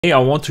Hey, I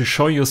want to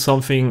show you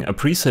something, a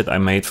preset I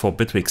made for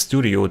Bitwig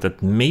Studio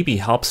that maybe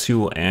helps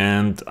you,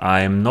 and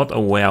I'm not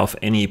aware of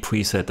any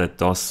preset that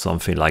does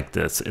something like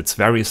this. It's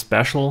very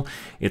special.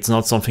 It's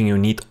not something you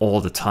need all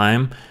the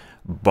time,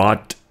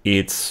 but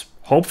it's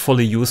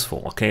hopefully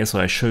useful. Okay, so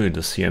I show you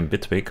this here in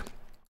Bitwig.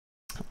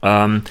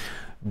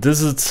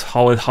 This is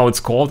how it's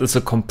called. It's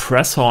a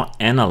compressor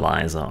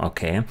analyzer.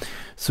 Okay,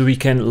 so we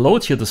can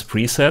load here this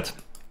preset.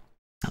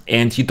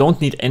 And you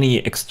don't need any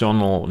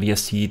external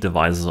VST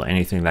devices or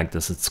anything like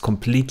this. It's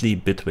completely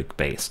Bitwig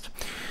based.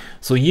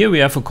 So here we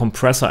have a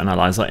compressor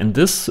analyzer, and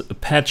this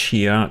patch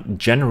here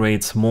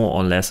generates more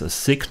or less a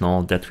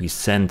signal that we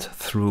send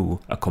through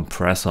a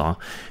compressor,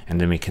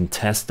 and then we can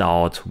test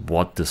out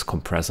what this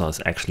compressor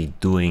is actually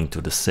doing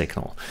to the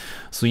signal.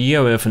 So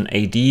here we have an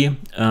AD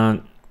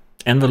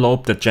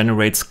envelope that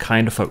generates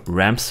kind of a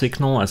ramp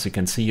signal. As you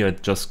can see here,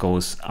 it just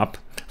goes up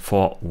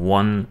for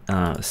 1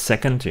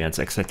 second. Yeah, it's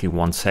exactly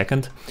 1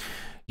 second.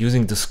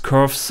 Using this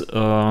curves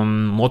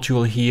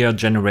module here,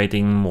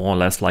 generating more or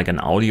less like an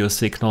audio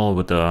signal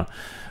with a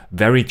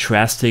very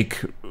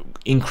drastic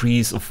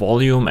increase of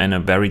volume and a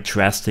very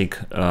drastic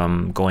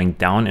going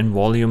down in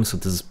volume. So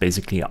this is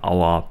basically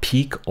our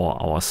peak or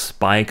our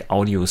spike,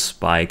 audio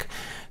spike,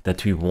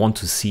 that we want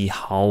to see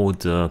how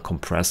the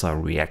compressor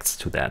reacts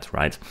to that,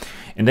 right?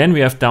 And then we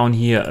have down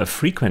here a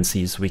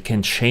frequency, so we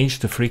can change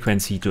the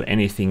frequency to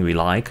anything we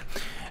like.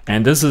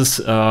 And this is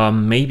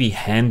maybe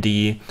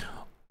handy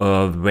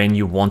when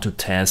you want to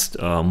test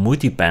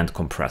multi-band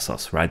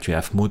compressors, right? You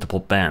have multiple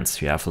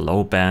bands. You have a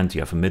low band,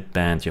 you have a mid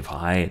band, you have a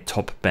high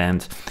top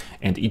band,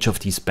 and each of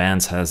these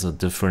bands has a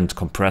different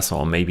compressor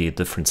or maybe a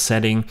different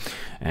setting,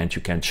 and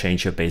you can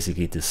change here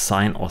basically the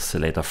sine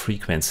oscillator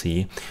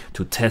frequency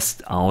to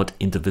test out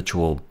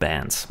individual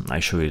bands. I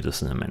show you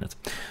this in a minute.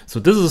 So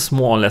this is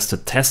more or less the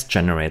test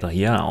generator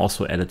here. I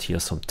also added here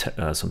some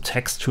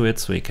text to it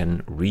so you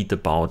can read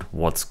about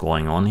what's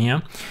going on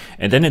here,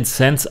 and then it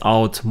sends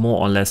out more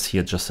or less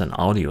here just an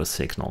audio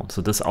signal.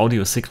 So this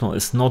audio signal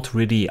is not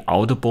really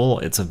audible.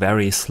 It's a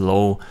very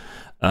slow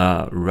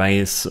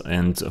rise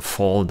and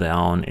fall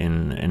down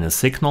in a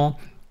signal,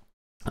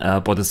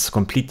 but it's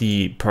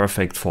completely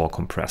perfect for a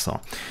compressor.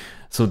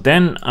 So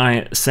then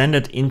I send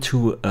it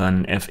into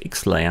an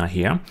FX layer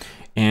here,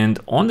 and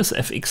on this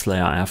FX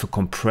layer I have a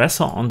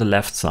compressor on the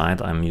left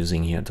side. I'm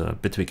using here the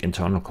Bitwig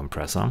internal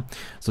compressor.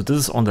 So this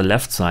is on the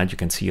left side. You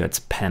can see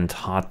it's panned,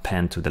 hard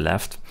panned to the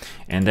left,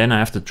 and then I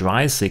have the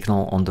dry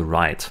signal on the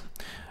right.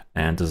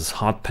 And this is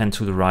hard pan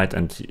to the right,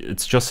 and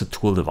it's just a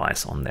tool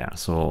device on there.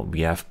 So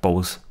we have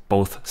both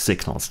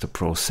signals, the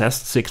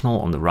processed signal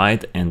on the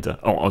right and the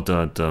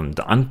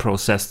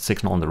unprocessed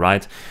signal on the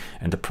right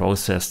and the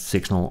processed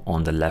signal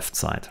on the left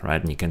side,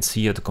 right? And you can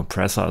see here the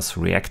compressor is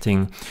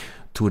reacting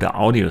to the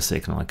audio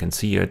signal. I can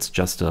see here it's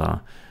just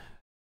a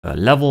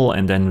level,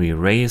 and then we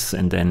raise,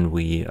 and then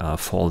we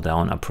fall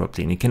down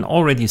abruptly. And you can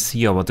already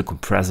see what the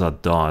compressor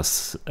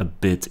does a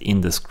bit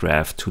in this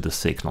graph to the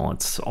signal.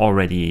 It's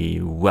already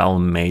well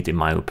made, in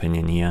my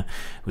opinion, here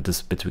with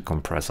this Bitwig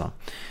compressor.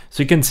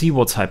 So you can see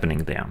what's happening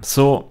there.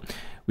 So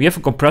we have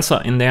a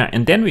compressor in there,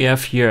 and then we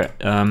have here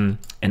an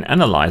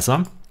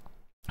analyzer.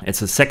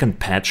 It's a second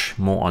patch,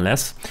 more or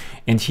less.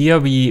 And here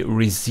we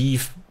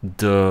receive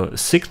the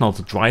signal,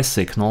 the dry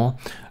signal,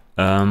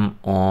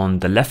 on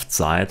the left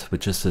side,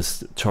 which is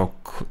this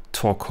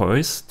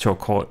turquoise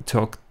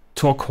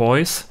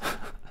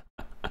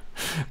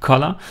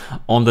color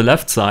on the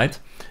left side.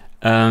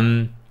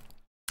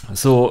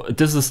 So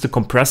this is the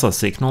compressor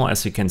signal.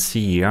 As you can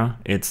see here,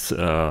 it's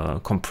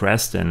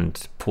compressed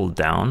and pulled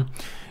down.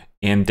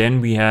 And then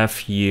we have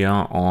here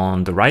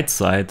on the right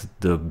side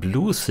the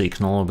blue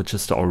signal, which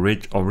is the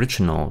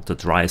original, the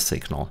dry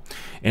signal.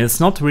 And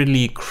it's not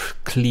really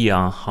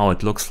clear how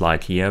it looks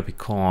like here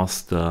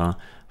because the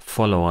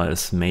follower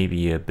is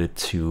maybe a bit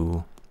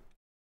too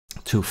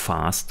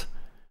fast.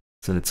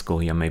 So let's go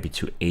here maybe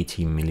to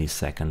 80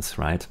 milliseconds,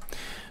 right?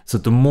 So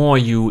the more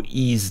you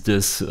ease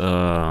this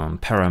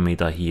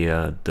parameter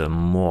here, the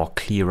more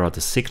clearer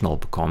the signal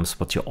becomes,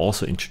 but you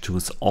also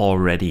introduce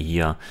already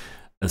here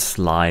a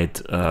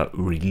slight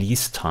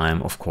release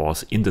time, of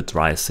course, in the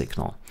dry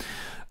signal.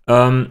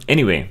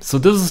 Anyway, so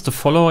this is the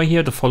follower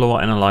here. The follower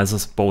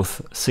analyzes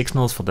both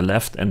signals for the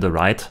left and the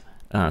right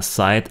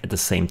side at the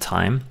same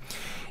time.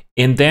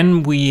 And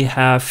then we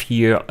have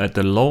here at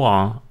the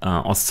lower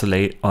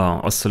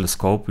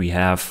oscilloscope, we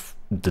have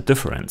the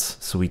difference.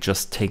 So we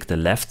just take the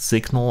left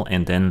signal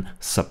and then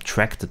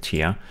subtract it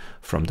here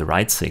from the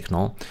right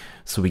signal.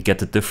 So we get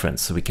the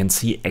difference. So we can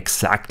see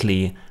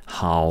exactly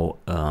how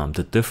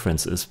the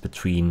difference is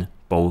between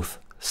both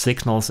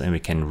signals, and we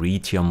can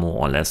read here more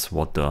or less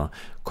what the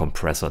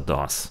compressor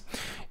does.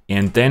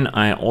 And then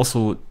I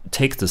also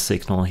take the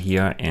signal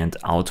here and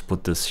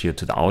output this here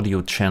to the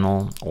audio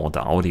channel or the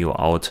audio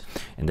out,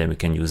 and then we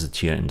can use it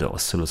here in the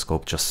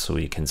oscilloscope just so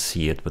you can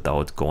see it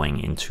without going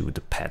into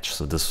the patch.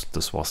 So this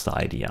was the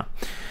idea.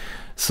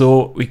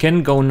 So we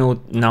can go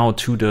now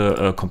to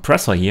the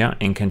compressor here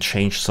and can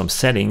change some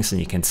settings, and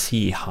you can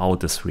see how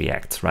this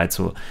reacts, right?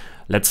 So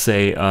let's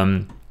say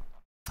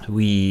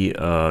we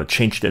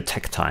change the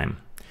attack time.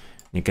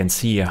 You can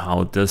see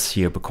how this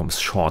here becomes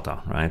shorter,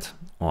 right?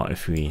 Or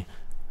if we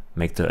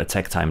make the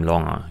attack time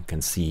longer, you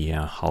can see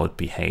here how it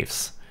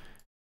behaves.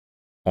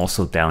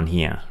 Also down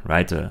here,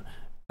 right? The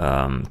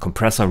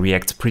compressor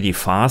reacts pretty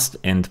fast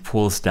and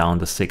pulls down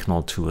the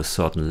signal to a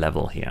certain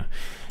level here.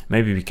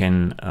 Maybe we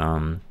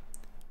can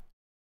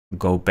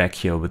go back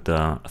here with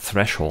the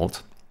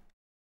threshold.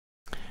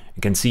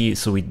 You can see,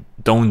 so we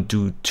don't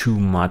do too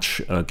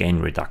much gain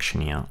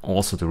reduction here.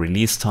 Also the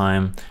release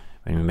time,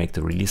 when we make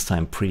the release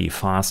time pretty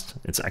fast,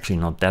 it's actually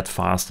not that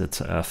fast.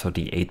 It's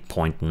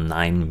 38.9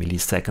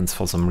 milliseconds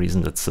for some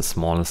reason. That's the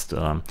smallest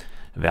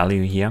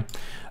value here.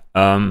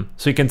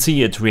 So you can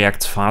see it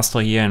reacts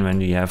faster here, and when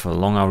we have a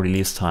longer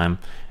release time,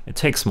 it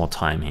takes more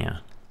time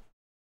here.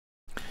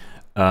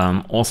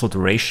 Also the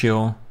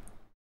ratio,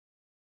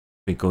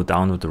 we go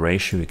down with the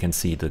ratio, you can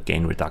see the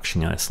gain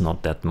reduction here is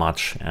not that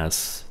much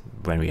as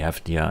when we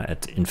have here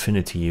at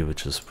infinity,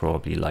 which is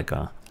probably like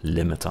a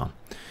limiter.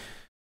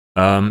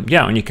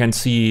 Yeah, and you can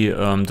see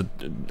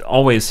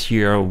always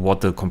here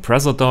what the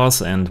compressor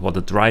does and what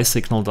the dry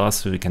signal does.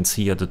 So you can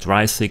see here the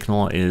dry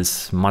signal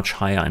is much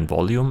higher in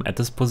volume at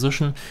this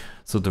position.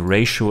 So the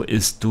ratio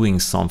is doing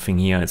something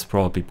here. It's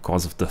probably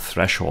because of the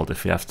threshold.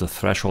 If you have the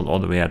threshold all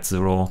the way at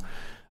 0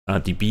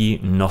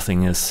 dB,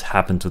 nothing has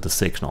happened to the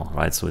signal,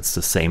 right? So it's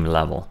the same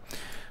level.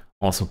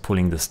 Also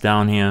pulling this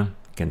down here,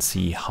 you can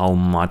see how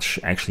much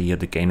actually here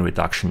the gain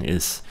reduction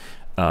is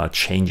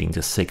changing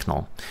the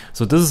signal.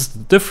 So this is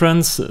the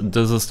difference.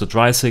 This is the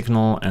dry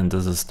signal and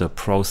this is the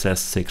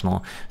processed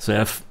signal. So you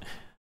have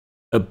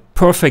a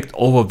perfect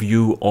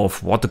overview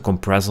of what the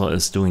compressor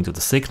is doing to the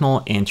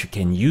signal, and you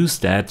can use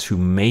that to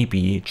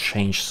maybe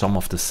change some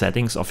of the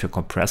settings of your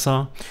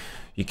compressor.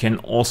 You can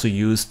also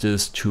use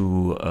this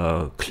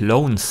to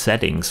clone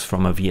settings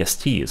from a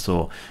VST.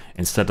 So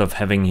instead of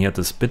having here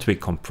this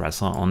Bitwig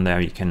compressor on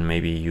there, you can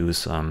maybe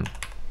use a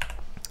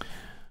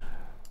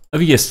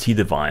VST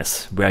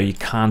device where you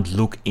can't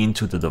look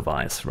into the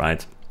device,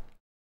 right?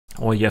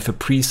 Or you have a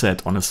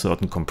preset on a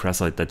certain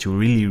compressor that you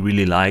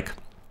really like,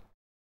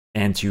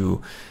 and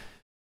you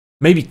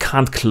maybe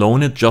can't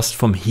clone it just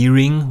from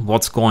hearing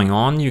what's going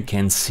on. You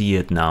can see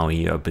it now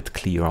here a bit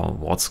clearer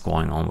what's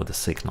going on with the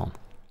signal.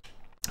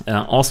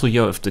 Also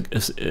here, if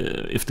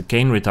the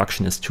gain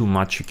reduction is too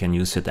much, you can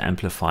use the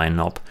amplify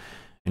knob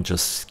and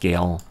just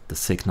scale the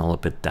signal a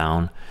bit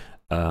down.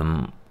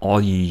 All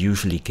you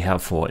usually care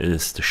for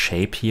is the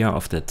shape here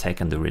of the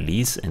attack and the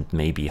release, and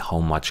maybe how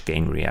much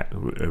gain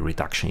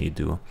reduction you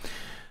do.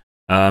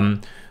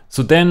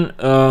 So then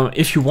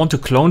if you want to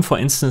clone, for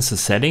instance, a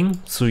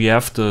setting, so you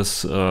have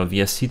this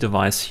VST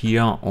device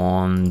here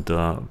on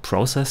the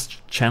process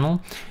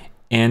channel,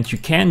 and you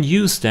can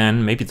use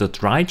then maybe the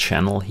dry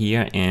channel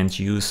here and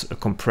use a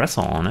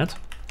compressor on it.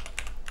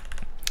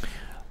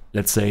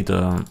 Let's say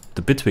the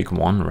Bitwig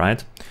one,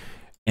 right?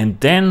 And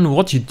then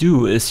what you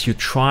do is you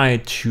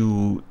try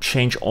to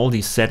change all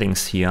these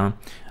settings here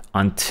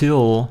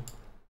until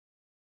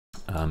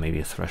maybe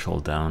a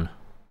threshold down,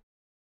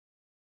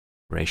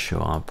 ratio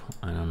up,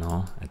 I don't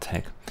know,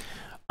 attack,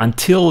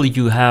 until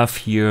you have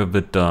here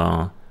with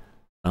the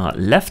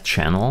left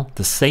channel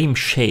the same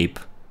shape.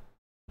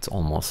 It's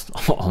almost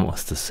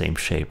the same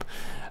shape.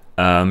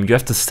 You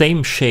have the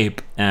same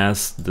shape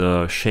as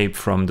the shape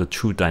from the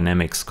True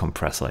Dynamics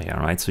compressor here,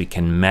 right? So you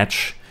can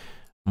match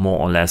more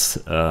or less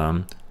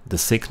the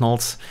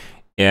signals.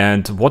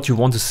 And what you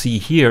want to see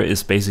here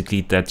is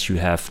basically that you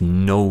have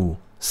no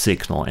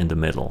signal in the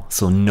middle,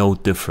 so no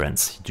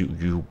difference.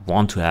 You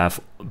want to have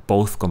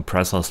both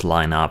compressors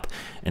line up,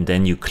 and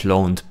then you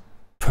cloned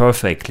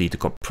perfectly the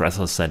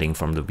compressor setting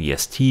from the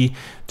VST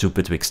to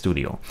Bitwig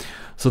Studio.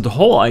 So the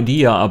whole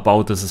idea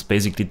about this is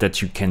basically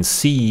that you can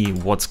see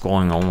what's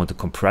going on with the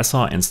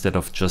compressor instead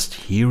of just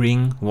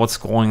hearing what's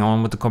going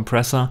on with the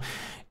compressor.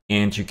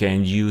 And you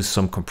can use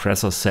some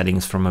compressor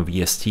settings from a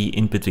VST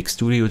in Bitwig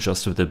Studio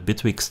just with the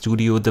Bitwig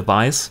Studio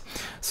device.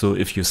 So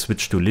if you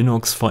switch to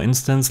Linux, for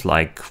instance,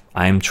 like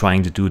I'm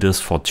trying to do this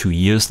for 2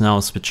 years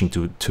now, switching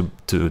to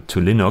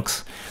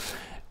Linux,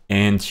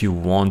 and you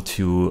want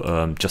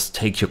to just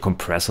take your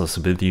compressors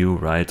with you,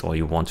 right? Or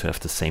you want to have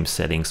the same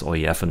settings, or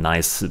you have a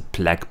nice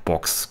black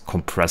box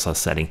compressor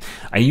setting.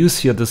 I use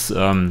here this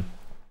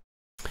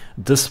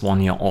this one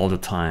here all the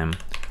time,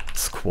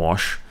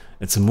 Squash.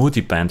 It's a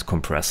multiband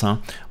compressor,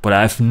 but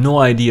I have no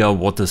idea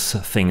what this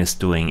thing is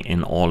doing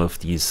in all of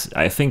these.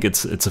 I think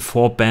it's a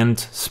 4-band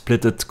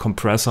splitted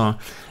compressor.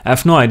 I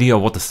have no idea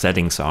what the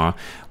settings are,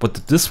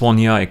 but this one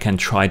here, I can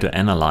try to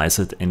analyze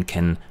it and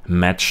can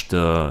match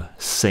the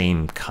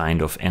same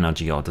kind of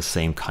energy or the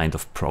same kind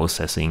of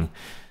processing,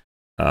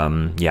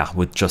 yeah,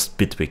 with just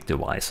Bitwig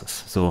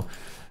devices. So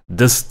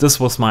this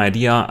was my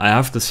idea. I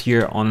have this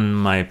here on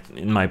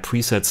in my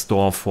preset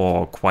store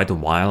for quite a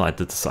while. I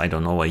did this, I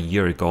don't know, a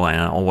year ago,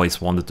 and I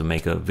always wanted to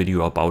make a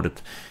video about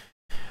it.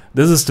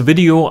 This is the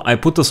video. I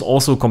put this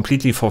also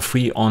completely for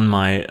free on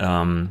my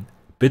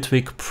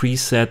Bitwig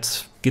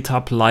preset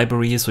GitHub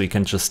library, so you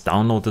can just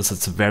download this.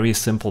 It's a very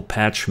simple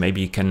patch.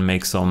 Maybe you can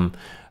make some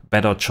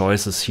better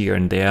choices here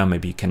and there.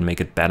 Maybe you can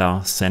make it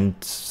better. Send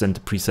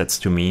the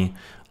presets to me.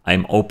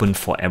 I'm open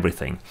for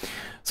everything.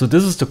 So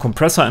this is the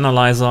compressor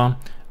analyzer.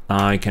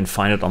 You can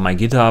find it on my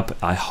GitHub.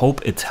 I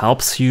hope it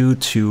helps you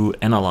to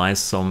analyze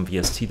some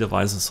VST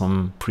devices,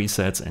 some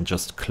presets, and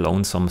just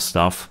clone some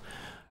stuff.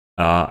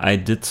 I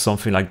did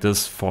something like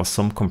this for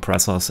some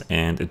compressors,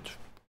 and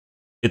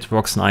it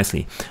works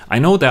nicely. I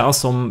know there are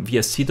some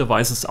VST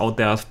devices out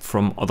there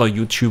from other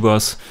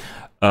YouTubers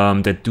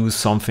that do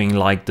something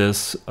like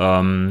this,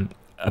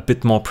 a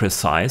bit more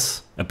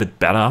precise, a bit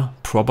better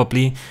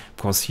probably,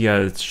 because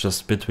here it's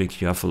just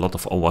Bitwig. You have a lot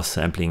of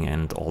oversampling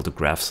and all the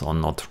graphs are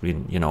not really,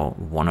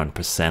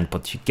 100%,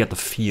 but you get a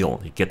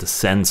feel, you get a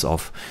sense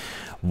of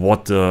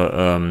what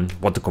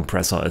the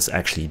compressor is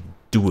actually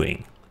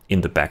doing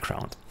in the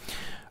background.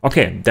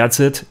 Okay, that's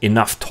it.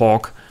 Enough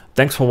talk.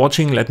 Thanks for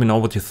watching. Let me know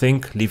what you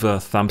think. Leave a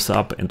thumbs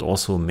up and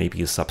also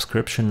maybe a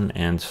subscription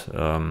and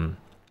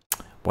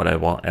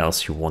whatever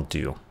else you want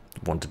to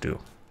do.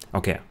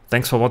 Okay,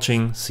 thanks for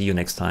watching. See you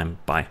next time.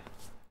 Bye.